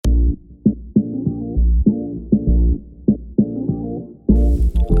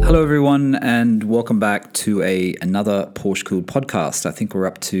Hello, everyone, and welcome back to another Porsche Cooled podcast. I think we're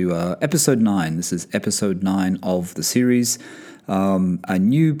up to episode 9. This is episode 9 of the series. A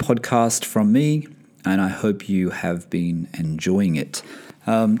new podcast from me, and I hope you have been enjoying it.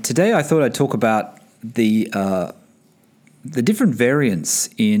 Today, I thought I'd talk about the different variants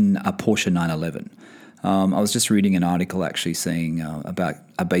in a Porsche 911. I was just reading an article actually saying about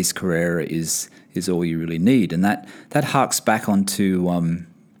a base Carrera is all you really need, and that harks back onto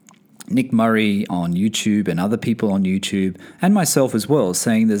Nick Murray on YouTube and other people on YouTube and myself as well,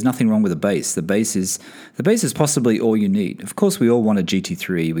 saying there's nothing wrong with a base. The base is possibly all you need. Of course, we all want a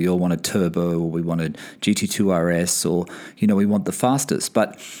GT3, we all want a turbo, or we want a GT2 RS, or we want the fastest.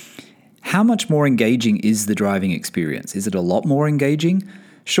 But how much more engaging is the driving experience? Is it a lot more engaging?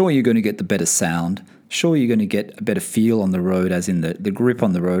 Sure, you're going to get the better sound. Sure, you're going to get a better feel on the road, as in the grip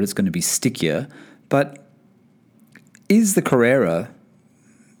on the road. It's going to be stickier. But is the Carrera,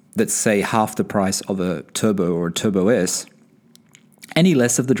 that's say half the price of a Turbo or a Turbo S, any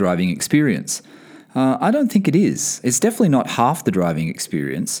less of the driving experience? I don't think it is. It's definitely not half the driving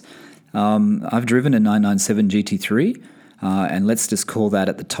experience. I've driven a 997 GT3, and let's just call that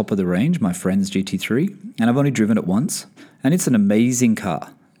at the top of the range, my friend's GT3, and I've only driven it once, and it's an amazing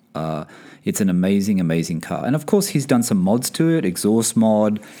car. It's an amazing, amazing car. And of course, he's done some mods to it, exhaust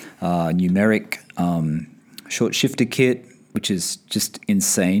mod, numeric short shifter kit, which is just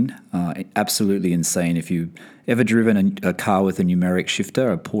insane, absolutely insane. If you've ever driven a car with a numeric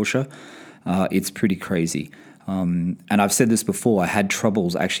shifter, a Porsche, it's pretty crazy. And I've said this before, I had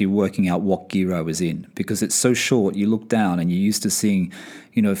troubles actually working out what gear I was in because it's so short. You look down and you're used to seeing,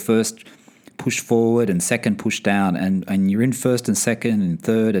 first push forward and second push down, and you're in first and second and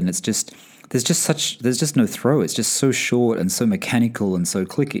third, and there's just no throw. It's just so short and so mechanical and so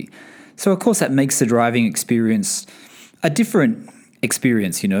clicky. So of course that makes the driving experience a different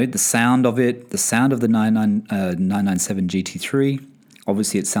experience, the sound of it, the sound of the 997 GT3.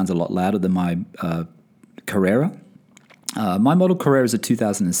 Obviously, it sounds a lot louder than my Carrera. My model Carrera is a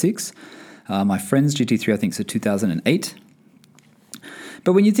 2006. My friend's GT3, I think, is a 2008.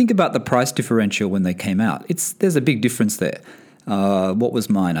 But when you think about the price differential when they came out, there's a big difference there. What was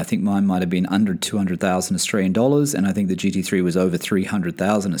mine? I think mine might have been under 200,000 Australian dollars, and I think the GT3 was over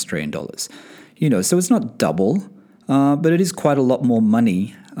 300,000 Australian dollars. So it's not double. But it is quite a lot more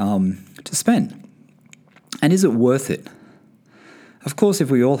money to spend. And is it worth it? Of course,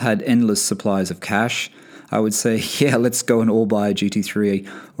 if we all had endless supplies of cash, I would say, yeah, let's go and all buy a GT3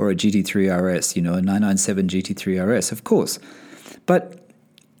 or a GT3 RS, a 997 GT3 RS, of course. But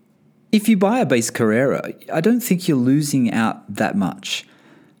if you buy a base Carrera, I don't think you're losing out that much.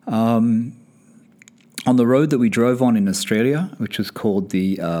 On the road that we drove on in Australia, which was called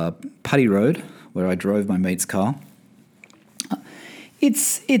the Putty Road, where I drove my mate's car,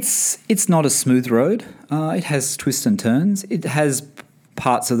 It's not a smooth road. It has twists and turns. It has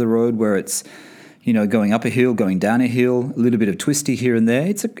parts of the road where it's, going up a hill, going down a hill, a little bit of twisty here and there.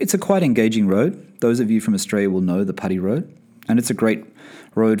 It's a quite engaging road. Those of you from Australia will know the Putty Road, and it's a great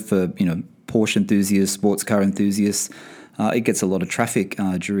road for Porsche enthusiasts, sports car enthusiasts. It gets a lot of traffic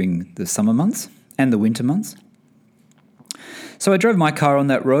during the summer months and the winter months. So I drove my car on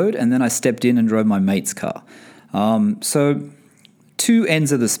that road, and then I stepped in and drove my mate's car. So two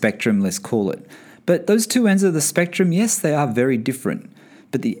ends of the spectrum, let's call it. But those two ends of the spectrum, yes, they are very different.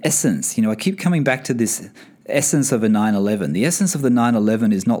 But the essence, I keep coming back to this essence of a 911. The essence of the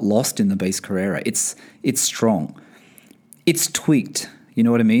 911 is not lost in the base Carrera. It's strong. It's tweaked. You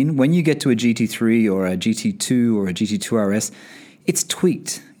know what I mean? When you get to a GT3 or a GT2 or a GT2 RS, it's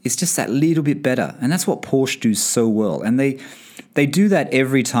tweaked. It's just that little bit better. And that's what Porsche do so well. And they do that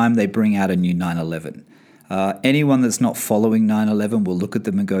every time they bring out a new 911. Anyone that's not following 911 will look at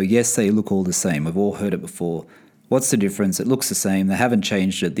them and go, yes, they look all the same. We've all heard it before. What's the difference? It looks the same. They haven't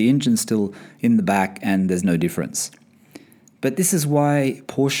changed it. The engine's still in the back and there's no difference. But this is what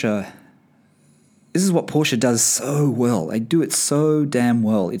Porsche does so well. They do it so damn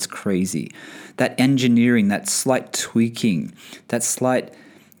well. It's crazy. That engineering, that slight tweaking, that slight,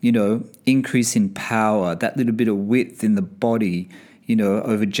 increase in power, that little bit of width in the body,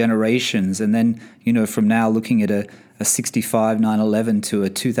 over generations. And then, from now looking at a 65 911 to a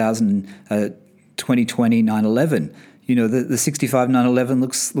 2020 911, the 65 911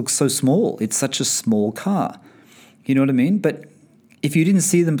 looks so small. It's such a small car. You know what I mean? But if you didn't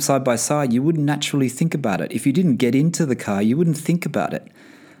see them side by side, you wouldn't naturally think about it. If you didn't get into the car, you wouldn't think about it.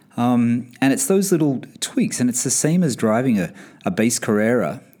 And it's those little tweaks, and it's the same as driving a base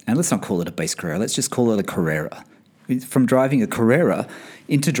Carrera. And let's not call it a base Carrera. Let's just call it a Carrera. From driving a Carrera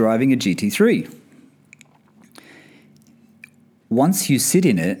into driving a GT3. once you sit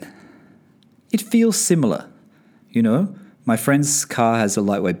in it, it feels similar. You know, my friend's car has a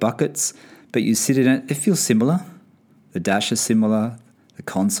lightweight buckets, but you sit in it, it feels similar. The dash is similar. The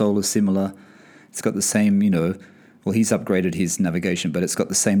console is similar. It's got the same, well, he's upgraded his navigation, but it's got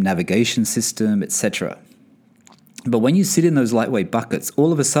the same navigation system, etc. But when you sit in those lightweight buckets,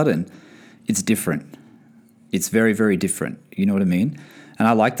 all of a sudden, it's different. It's very, very different. You know what I mean? And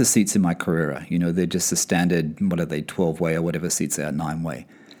I like the seats in my Carrera. They're just a standard, 12-way or whatever seats they are, 9-way.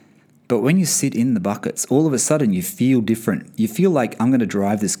 But when you sit in the buckets, all of a sudden you feel different. You feel like I'm going to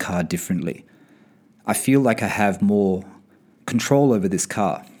drive this car differently. I feel like I have more control over this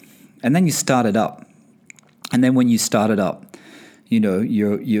car. And then you start it up. And then when you start it up,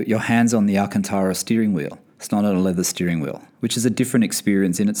 your hand's on the Alcantara steering wheel. It's not on a leather steering wheel, which is a different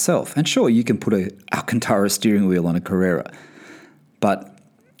experience in itself. And sure, you can put an Alcantara steering wheel on a Carrera. But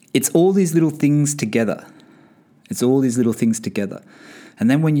it's all these little things together. And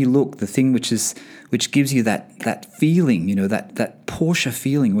then when you look, the thing which gives you that feeling, that Porsche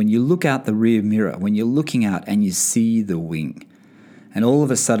feeling, when you look out the rear mirror, when you're looking out and you see the wing, and all of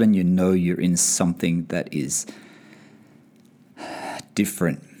a sudden you're in something that is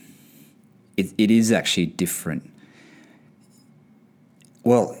different. It is actually different.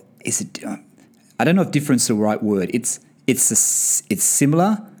 Well, is it? I don't know if different is the right word. It's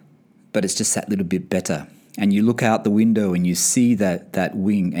similar, but it's just that little bit better. And you look out the window and you see that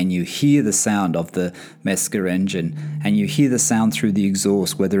wing, and you hear the sound of the Mezger engine, and you hear the sound through the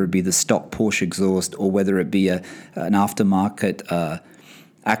exhaust, whether it be the stock Porsche exhaust or whether it be an aftermarket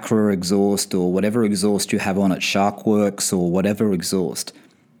Acura exhaust or whatever exhaust you have on it, Sharkworks or whatever exhaust.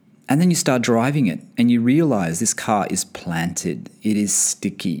 And then you start driving it and you realize this car is planted. It is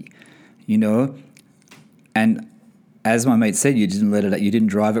sticky, And as my mate said, you didn't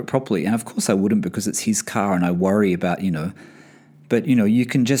drive it properly. And of course I wouldn't, because it's his car and I worry about, but you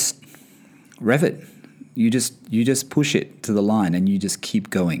can just rev it. You just push it to the line and you just keep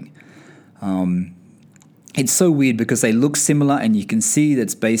going. It's so weird because they look similar and you can see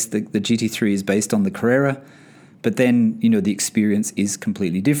that's the GT3 is based on the Carrera, but then, the experience is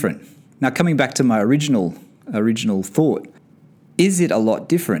completely different. Now, coming back to my original thought, is it a lot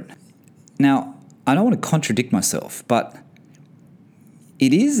different? Now, I don't want to contradict myself, but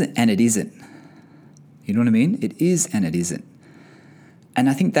it is and it isn't. You know what I mean? It is and it isn't. And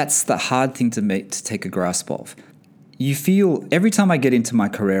I think that's the hard thing to take a grasp of. You feel, every time I get into my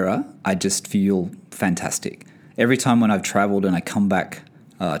Carrera, I just feel fantastic. Every time when I've traveled and I come back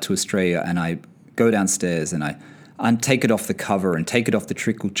to Australia and I go downstairs and I take it off the cover and take it off the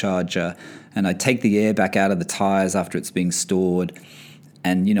trickle charger and I take the air back out of the tires after it's being stored.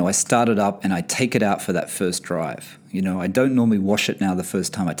 And, I start it up and I take it out for that first drive. I don't normally wash it now the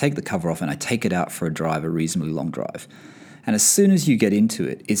first time. I take the cover off and I take it out for a drive, a reasonably long drive. And as soon as you get into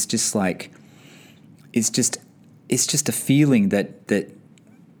it, it's just like, it's just a feeling that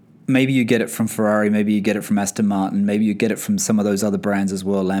maybe you get it from Ferrari, maybe you get it from Aston Martin, maybe you get it from some of those other brands as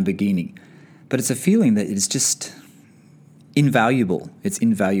well, Lamborghini. But it's a feeling that is just invaluable. It's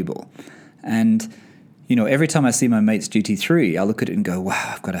invaluable. And every time I see my mate's GT3, I look at it and go,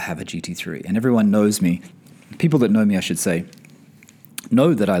 wow, I've got to have a GT3. And everyone knows me. People that know me, I should say,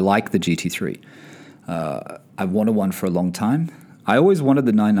 know that I like the GT3. I've wanted one for a long time. I always wanted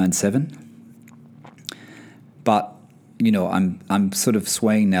the 997. But, I'm sort of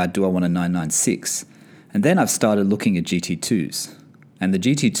swaying now, do I want a 996? And then I've started looking at GT2s. And the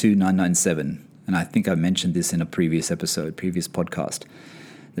GT2 997, and I think I mentioned this in a previous podcast,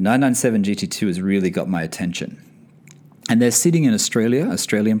 the 997 GT2 has really got my attention. And they're sitting in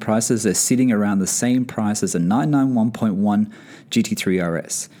Australian prices. They're sitting around the same price as a 991.1 GT3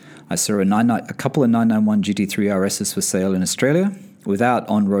 RS. I saw a couple of 991 GT3 RSs for sale in Australia without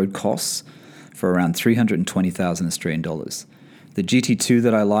on-road costs for around 320,000 Australian dollars. The GT2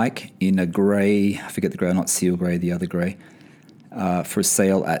 that I like in a grey, I forget the grey, not seal grey, the other grey, for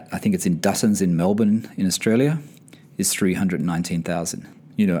sale at, I think it's in Duttons in Melbourne in Australia, is 319,000.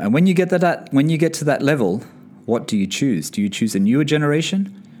 And when you get to that level, what do you choose? Do you choose a newer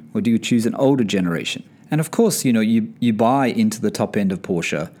generation or do you choose an older generation? And of course, you buy into the top end of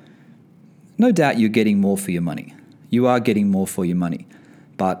Porsche. No doubt you're getting more for your money. You are getting more for your money.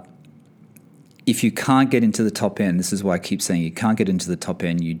 But if you can't get into the top end, this is why I keep saying you can't get into the top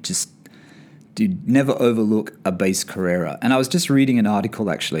end, you never overlook a base Carrera. And I was just reading an article,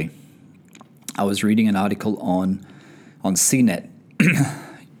 actually. I was reading an article on CNET,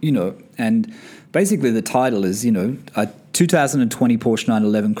 and basically the title is, a 2020 Porsche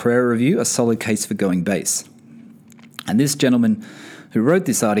 911 Carrera review, a solid case for going base. And this gentleman who wrote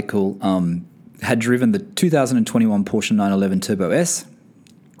this article had driven the 2021 Porsche 911 Turbo S,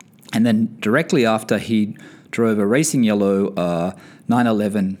 and then directly after he drove a racing yellow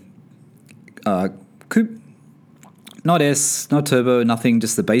 911 coupe, not S, not turbo, nothing,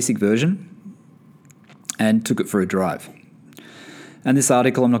 just the basic version, and took it for a drive. And this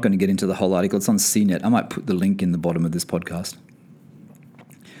article, I'm not going to get into the whole article, it's on CNET. I might put the link in the bottom of this podcast.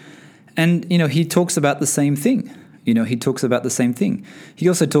 And, he talks about the same thing. He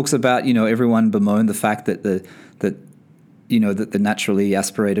also talks about, everyone bemoaned the fact that the naturally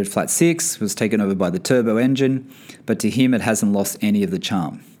aspirated flat six was taken over by the turbo engine, but to him it hasn't lost any of the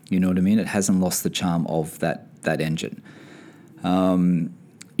charm. You know what I mean? It hasn't lost the charm of that engine.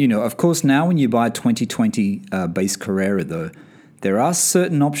 Of course, now when you buy a 2020 base Carrera, though, there are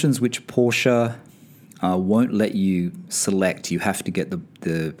certain options which Porsche won't let you select. You have to get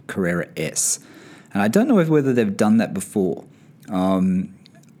the Carrera S. And I don't know whether they've done that before.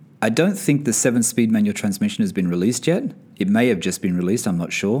 I don't think the 7-speed manual transmission has been released yet. It may have just been released, I'm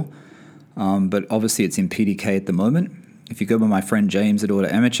not sure. But obviously it's in PDK at the moment. If you go by my friend James at Auto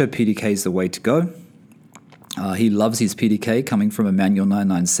Amateur, PDK is the way to go. He loves his PDK. Coming from a manual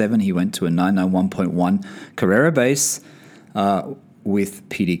 997, he went to a 991.1 Carrera base with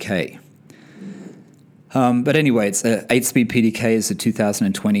PDK. But anyway, it's an 8-speed PDK is a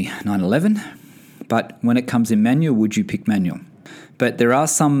 2020 911. But when it comes in manual, would you pick manual? But there are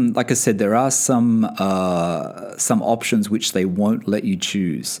some, like I said, some options which they won't let you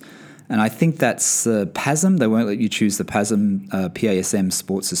choose. And I think that's PASM. They won't let you choose the PASM PASM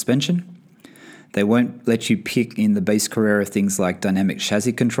Sport Suspension. They won't let you pick in the base Carrera things like dynamic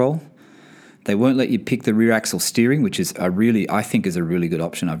chassis control. They won't let you pick the rear axle steering, which is I think is a really good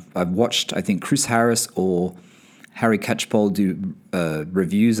option. I've watched, I think, Chris Harris or Harry Catchpole do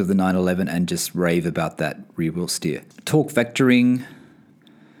reviews of the 911 and just rave about that rear wheel steer. Torque vectoring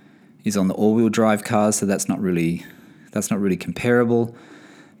is on the all-wheel drive cars, so that's not really comparable.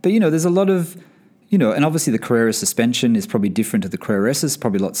 But there's a lot of and obviously the Carrera suspension is probably different to the Carrera S. It's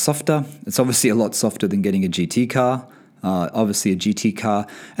probably a lot softer. It's obviously a lot softer than getting a GT car. Obviously a GT car,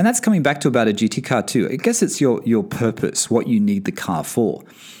 and that's coming back to about a GT car too. I guess it's your purpose, what you need the car for.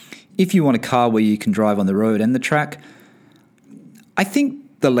 If you want a car where you can drive on the road and the track, I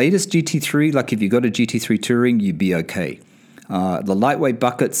think the latest GT3, like if you got a GT3 Touring, you'd be okay. The lightweight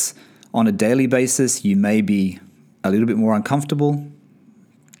buckets on a daily basis, you may be a little bit more uncomfortable.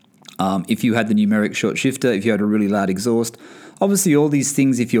 If you had the numeric short shifter, if you had a really loud exhaust, obviously all these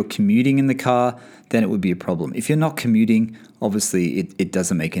things, if you're commuting in the car, then it would be a problem. If you're not commuting, obviously it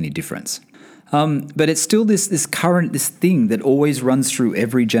doesn't make any difference. But it's still this thing that always runs through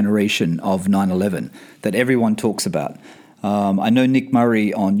every generation of 911 that everyone talks about. I know Nick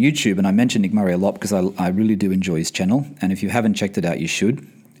Murray on YouTube, and I mention Nick Murray a lot because I really do enjoy his channel. And if you haven't checked it out, you should.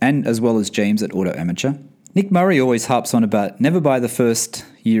 And as well as James at Auto Amateur. Nick Murray always harps on about never buy the first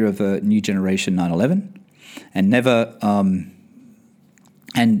year of a new generation 911,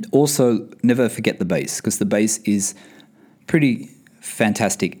 and also never forget the base, because the base is pretty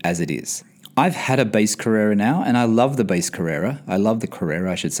fantastic as it is. I've had a base Carrera now, and I love the base Carrera. I love the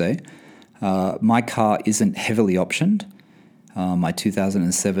Carrera, I should say. My car isn't heavily optioned. My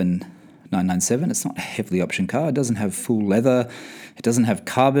 2007 997, it's not a heavily optioned car. It doesn't have full leather. It doesn't have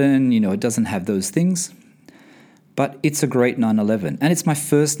carbon. It doesn't have those things. But it's a great 911, and it's my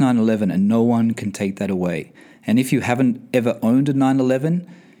first 911, and no one can take that away. And if you haven't ever owned a 911,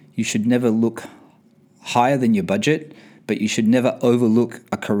 you should never look higher than your budget, but you should never overlook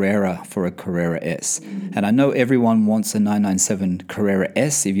a Carrera for a Carrera S. And I know everyone wants a 997 Carrera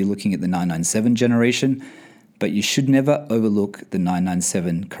S if you're looking at the 997 generation, but you should never overlook the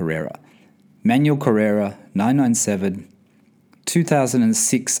 997 Carrera. Manual Carrera, 997,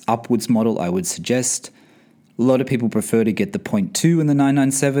 2006 upwards model, I would suggest. A lot of people prefer to get the 0.2 in the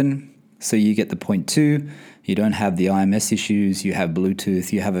 997, so you get the 0.2. You don't have the IMS issues. You have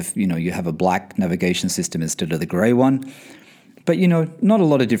Bluetooth. You have a black navigation system instead of the grey one. But not a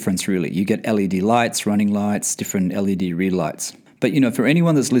lot of difference really. You get LED lights, running lights, different LED rear lights. But for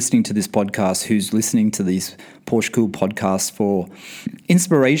anyone that's listening to this podcast, who's listening to these Porsche Cool podcasts for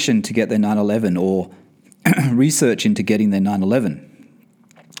inspiration to get their 911 or research into getting their 911,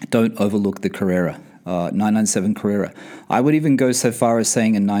 don't overlook the Carrera. 997 Carrera. I would even go so far as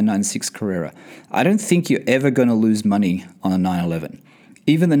saying a 996 Carrera. I don't think you're ever going to lose money on a 911.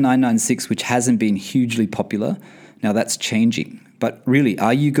 Even the 996, which hasn't been hugely popular, now that's changing. But really,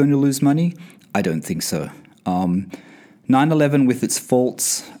 are you going to lose money? I don't think so. 911 with its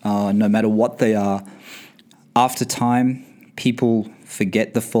faults, no matter what they are, after time, people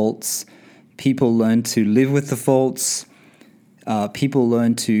forget the faults. People learn to live with the faults. People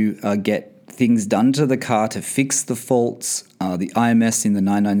learn to get things done to the car to fix the faults. The IMS in the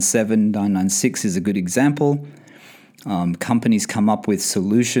 997, 996 is a good example. Companies come up with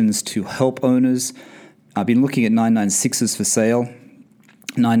solutions to help owners. I've been looking at 996s for sale.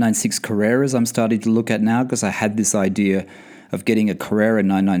 996 Carreras I'm starting to look at now because I had this idea of getting a Carrera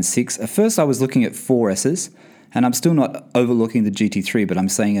 996. At first I was looking at 4Ss, and I'm still not overlooking the GT3, but I'm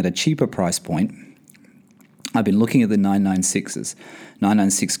saying at a cheaper price point, I've been looking at the 996s.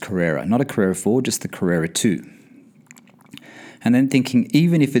 996 Carrera, not a Carrera 4, just the Carrera 2. And then thinking,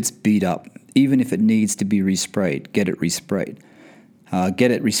 even if it's beat up, even if it needs to be resprayed, get it resprayed.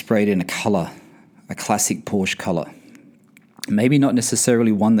 Get it resprayed in a color, a classic Porsche color. Maybe not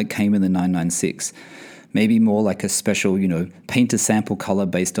necessarily one that came in the 996. Maybe more like a special, paint a sample color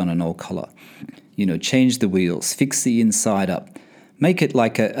based on an old color. Change the wheels, fix the inside up. Make it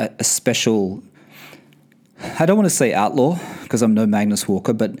like a special, I don't want to say outlaw, because I'm no Magnus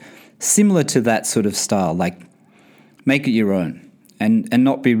Walker, but similar to that sort of style, like make it your own and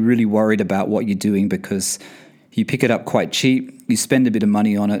not be really worried about what you're doing because you pick it up quite cheap, you spend a bit of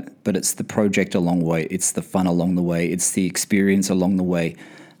money on it, but it's the project along the way, it's the fun along the way, it's the experience along the way.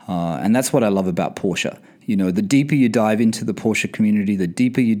 And that's what I love about Porsche. The deeper you dive into the Porsche community, the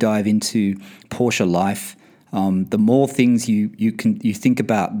deeper you dive into Porsche life, the more things you think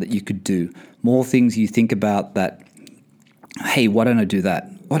about that you could do, more things you think about that, hey, why don't I do that?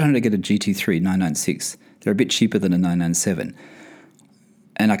 Why don't I get a GT3 996? They're a bit cheaper than a 997.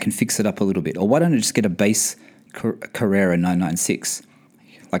 And I can fix it up a little bit. Or why don't I just get a base Carrera 996?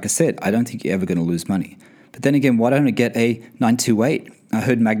 Like I said, I don't think you're ever going to lose money. But then again, why don't I get a 928? I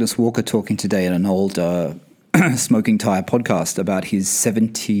heard Magnus Walker talking today at an old Smoking Tire podcast about his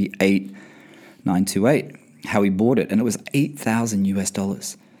 78 928, how he bought it. And it was $8,000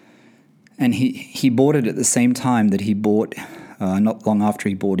 US. And he bought it at the same time that he bought, not long after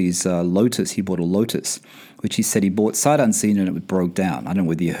he bought his Lotus, he bought a Lotus, which he said he bought sight unseen and it broke down. I don't know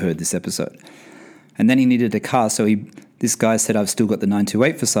whether you heard this episode. And then he needed a car, so this guy said, I've still got the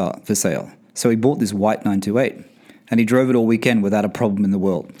 928 for sale. So he bought this white 928, and he drove it all weekend without a problem in the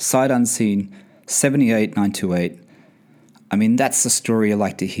world. Sight unseen, 78 928. I mean, that's the story I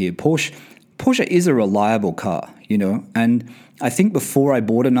like to hear. Porsche is a reliable car, and I think before I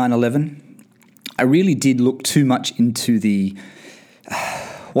bought a 911, I really did look too much into the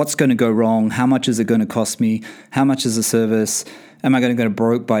what's going to go wrong, how much is it going to cost me, how much is the service, am I going to go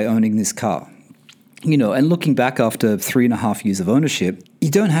broke by owning this car? And looking back after 3.5 years of ownership, you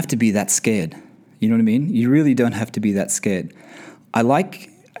don't have to be that scared. You know what I mean? You really don't have to be that scared. I like,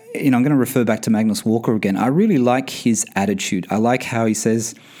 I'm going to refer back to Magnus Walker again. I really like his attitude. I like how he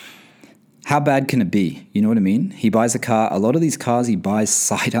says, how bad can it be? You know what I mean? He buys a car. A lot of these cars he buys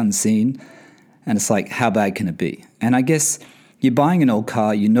sight unseen. And it's like, how bad can it be? And I guess you're buying an old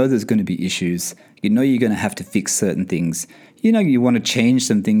car. You know there's going to be issues. You know you're going to have to fix certain things. You want to change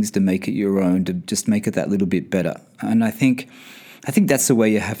some things to make it your own, to just make it that little bit better. And I think that's the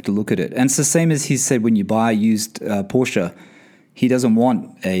way you have to look at it. And it's the same as he said when you buy a used Porsche, he doesn't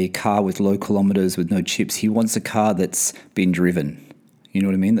want a car with low kilometers with no chips. He wants a car that's been driven. You know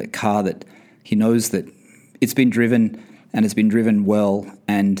what I mean? That car that he knows that it's been driven and it's been driven well,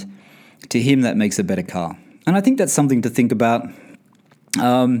 and to him that makes a better car. And I think that's something to think about.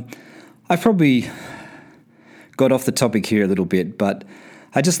 I probably got off the topic here a little bit, but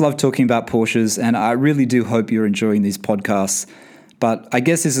I just love talking about Porsches, and I really do hope you're enjoying these podcasts. But I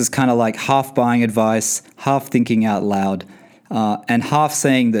guess this is kind of like half buying advice, half thinking out loud, and half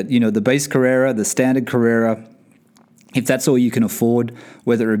saying that, the base Carrera, the standard Carrera, if that's all you can afford,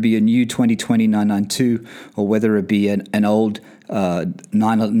 whether it be a new 2020 992 or whether it be an old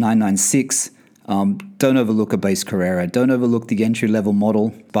 996, don't overlook a base Carrera. Don't overlook the entry-level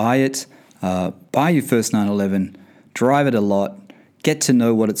model. Buy it. Buy your first 911, drive it a lot, get to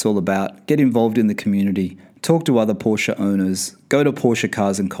know what it's all about, get involved in the community, talk to other Porsche owners, go to Porsche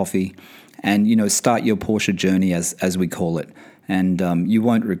Cars and Coffee, and start your Porsche journey as we call it, and you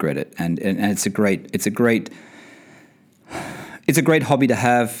won't regret it. And it's a great hobby to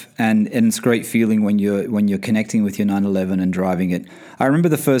have, and it's a great feeling when you're connecting with your 911 and driving it. I remember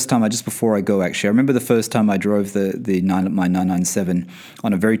the first time, just before I go actually, I remember the first time I drove my 997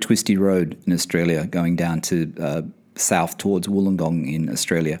 on a very twisty road in Australia, going down to south towards Wollongong in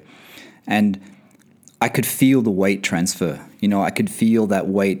Australia, and I could feel the weight transfer. I could feel that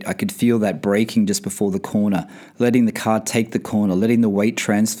weight. I could feel that braking just before the corner, letting the car take the corner, letting the weight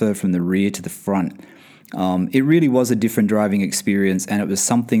transfer from the rear to the front. It really was a different driving experience, and it was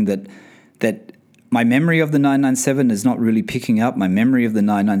something that my memory of the 997 is not really picking up. My memory of the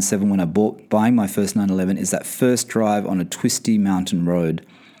 997 when buying my first 911 is that first drive on a twisty mountain road,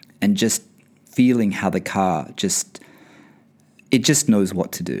 and just feeling how the car just knows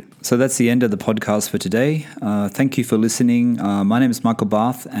what to do. So that's the end of the podcast for today. Thank you for listening. My name is Michael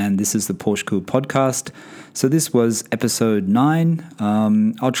Barth, and this is the Porsche Cool Podcast. So this was episode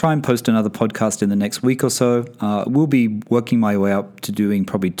 9. I'll try and post another podcast in the next week or so. We'll be working my way up to doing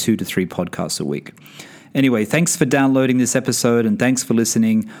probably 2 to 3 podcasts a week. Anyway, thanks for downloading this episode, and thanks for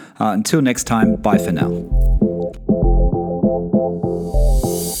listening. Until next time, bye for now.